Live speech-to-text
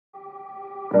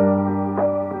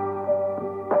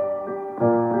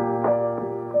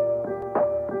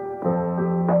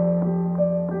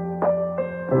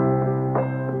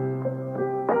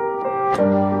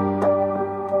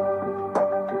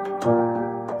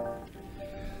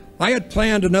I had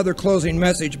planned another closing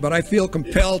message, but I feel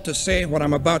compelled to say what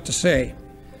I'm about to say.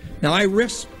 Now, I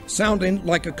risk sounding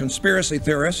like a conspiracy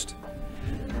theorist,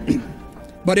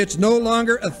 but it's no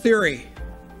longer a theory.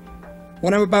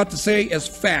 What I'm about to say is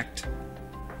fact.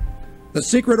 The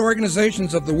secret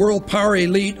organizations of the world power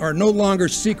elite are no longer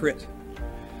secret.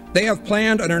 They have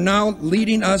planned and are now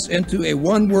leading us into a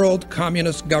one-world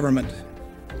communist government.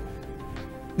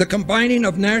 The combining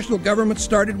of national governments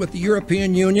started with the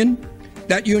European Union.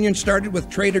 That union started with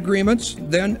trade agreements,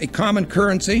 then a common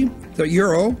currency, the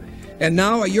euro, and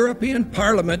now a European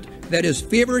Parliament that is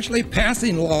feverishly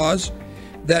passing laws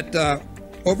that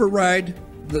override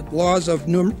the laws of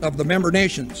the member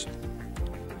nations.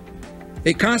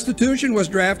 A constitution was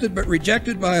drafted but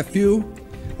rejected by a few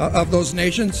of those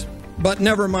nations, but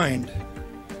never mind.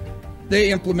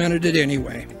 They implemented it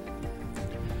anyway.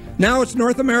 Now it's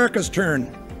North America's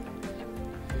turn.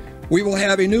 We will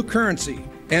have a new currency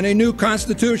and a new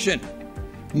constitution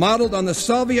modeled on the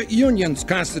Soviet Union's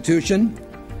constitution.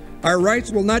 Our rights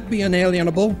will not be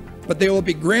inalienable, but they will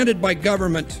be granted by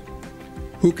government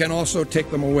who can also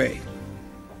take them away.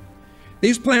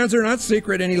 These plans are not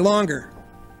secret any longer.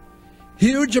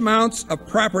 Huge amounts of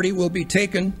property will be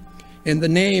taken in the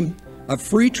name of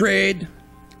free trade,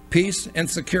 peace, and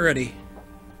security.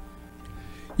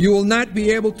 You will not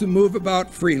be able to move about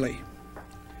freely.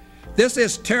 This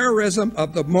is terrorism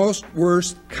of the most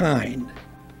worst kind,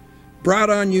 brought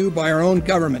on you by our own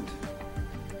government.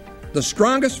 The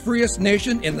strongest, freest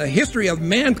nation in the history of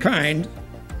mankind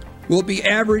will be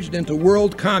averaged into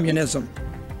world communism.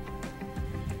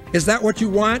 Is that what you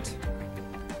want?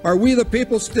 Are we the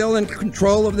people still in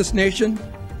control of this nation?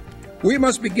 We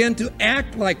must begin to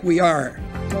act like we are.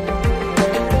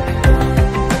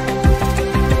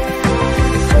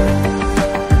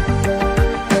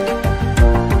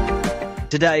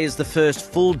 Today is the first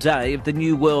full day of the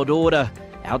New World Order.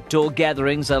 Outdoor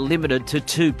gatherings are limited to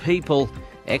 2 people.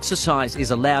 Exercise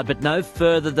is allowed, but no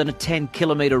further than a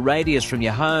 10-kilometre radius from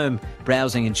your home.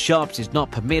 Browsing in shops is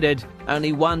not permitted.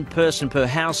 Only 1 person per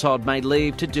household may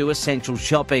leave to do essential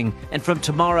shopping. And from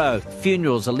tomorrow,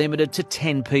 funerals are limited to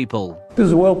 10 people. This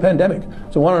is a world pandemic.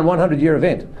 It's a 1 in 100-year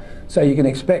event. So you can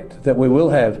expect that we will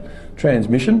have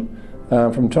transmission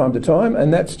from time to time,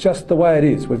 and that's just the way it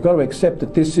is. We've got to accept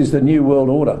that this is the new world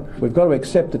order. We've got to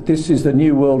accept that this is the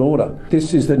new world order.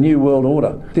 This is the new world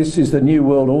order. This is the new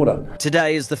world order.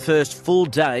 Today is the first full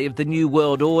day of the New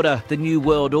World Order. The New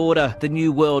World Order. The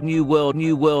New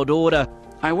World Order.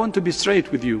 I want to be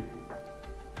straight with you.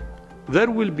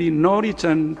 There will be no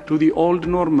return to the old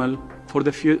normal for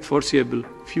the foreseeable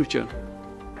future.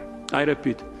 I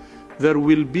repeat, there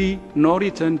will be no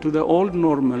return to the old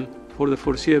normal for the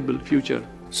foreseeable future.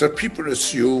 So people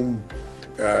assume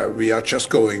we are just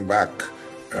going back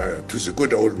to the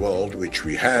good old world which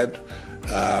we had,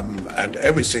 and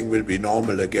everything will be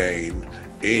normal again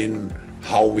in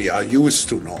how we are used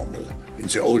to normal, in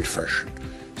the old fashion.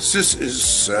 This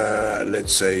is,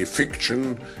 let's say,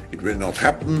 fiction. It will not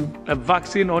happen. A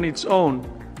vaccine on its own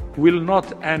will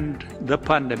not end the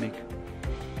pandemic.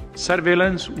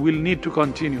 Surveillance will need to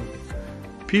continue.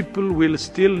 People will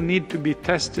still need to be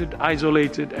tested,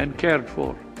 isolated, and cared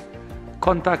for.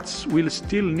 Contacts will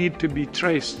still need to be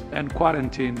traced and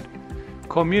quarantined.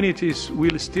 Communities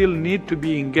will still need to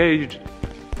be engaged.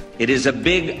 It is a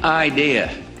big idea,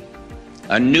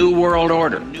 a new world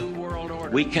order.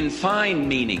 We can find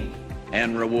meaning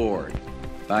and reward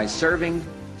by serving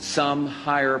some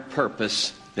higher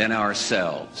purpose than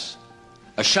ourselves.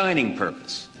 A shining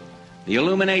purpose, the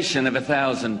illumination of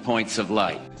 1,000 points of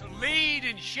light. Lead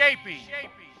in shaping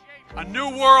a new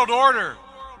world order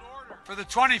for the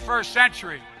 21st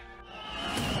century.